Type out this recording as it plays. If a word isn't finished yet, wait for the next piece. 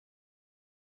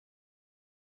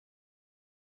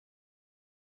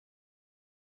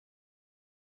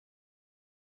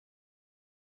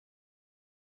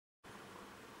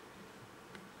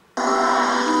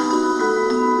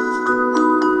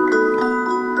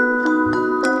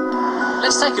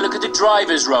Let's take a look at the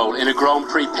driver's role in a Grand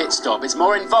Prix pit stop. It's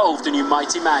more involved than you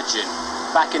might imagine.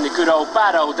 Back in the good old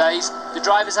bad old days, the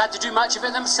drivers had to do much of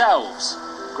it themselves.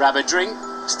 Grab a drink,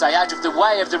 stay out of the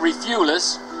way of the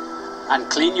refuelers,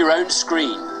 and clean your own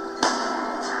screen. A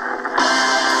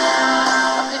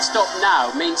pit stop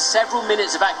now means several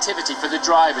minutes of activity for the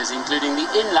drivers, including the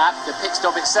in-lap, the pit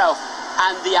stop itself,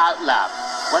 and the out-lap.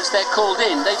 Once they're called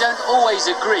in, they don't always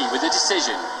agree with the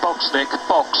decision. Box, Nick,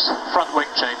 box. Front wing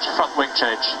change, front wing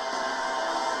change.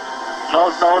 No,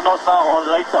 not now.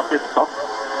 Later pit stop.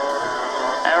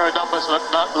 Aero numbers look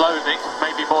low, Nick.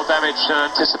 Maybe more damage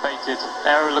anticipated.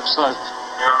 Aero looks low.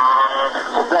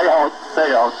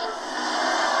 Stay out.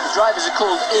 The drivers are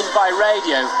called in by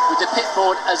radio with the pit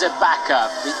board as a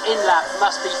backup. The in-lap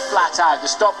must be flat out.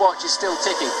 The stopwatch is still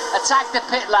ticking. Attack the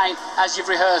pit lane as you've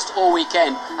rehearsed all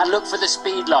weekend and look for the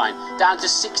speed line. Down to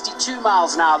 62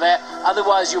 miles an hour there,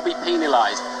 otherwise you'll be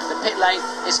penalised. The pit lane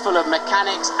is full of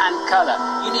mechanics and colour.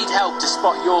 You need help to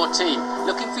spot your team.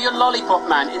 Looking for your lollipop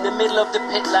man in the middle of the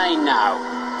pit lane now.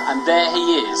 And there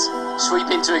he is. Sweep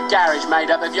into a garage made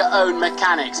up of your own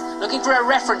mechanics. Looking for a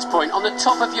reference point on the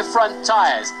top of your front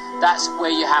tyres. That's where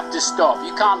you have to stop.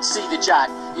 You can't see the jack.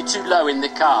 You're too low in the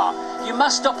car. You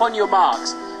must stop on your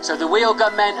marks so the wheel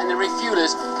gun men and the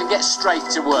refuelers can get straight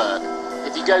to work.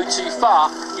 If you go too far,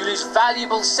 you lose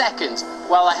valuable seconds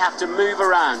while they have to move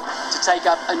around to take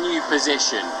up a new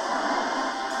position.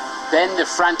 Then the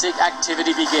frantic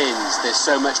activity begins. There's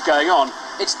so much going on,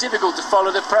 it's difficult to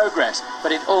follow the progress,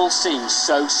 but it all seems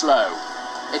so slow.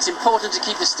 It's important to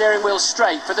keep the steering wheel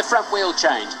straight for the front wheel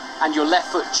change and your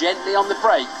left foot gently on the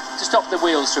brake to stop the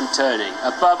wheels from turning.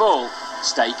 Above all,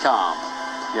 stay calm.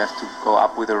 You have to go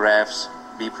up with the revs,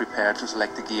 be prepared to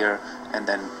select the gear, and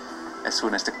then as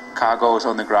soon as the car goes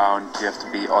on the ground, you have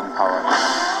to be on power.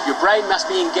 Your brain must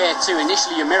be in gear too.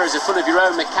 Initially your mirrors are full of your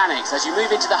own mechanics. As you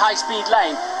move into the high-speed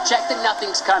lane, check that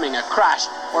nothing's coming. A crash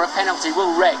or a penalty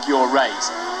will wreck your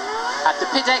race. At the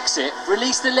pit exit,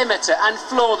 release the limiter and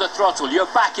floor the throttle.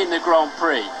 You're back in the Grand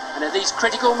Prix. And at these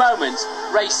critical moments,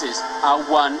 races are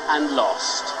won and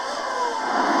lost.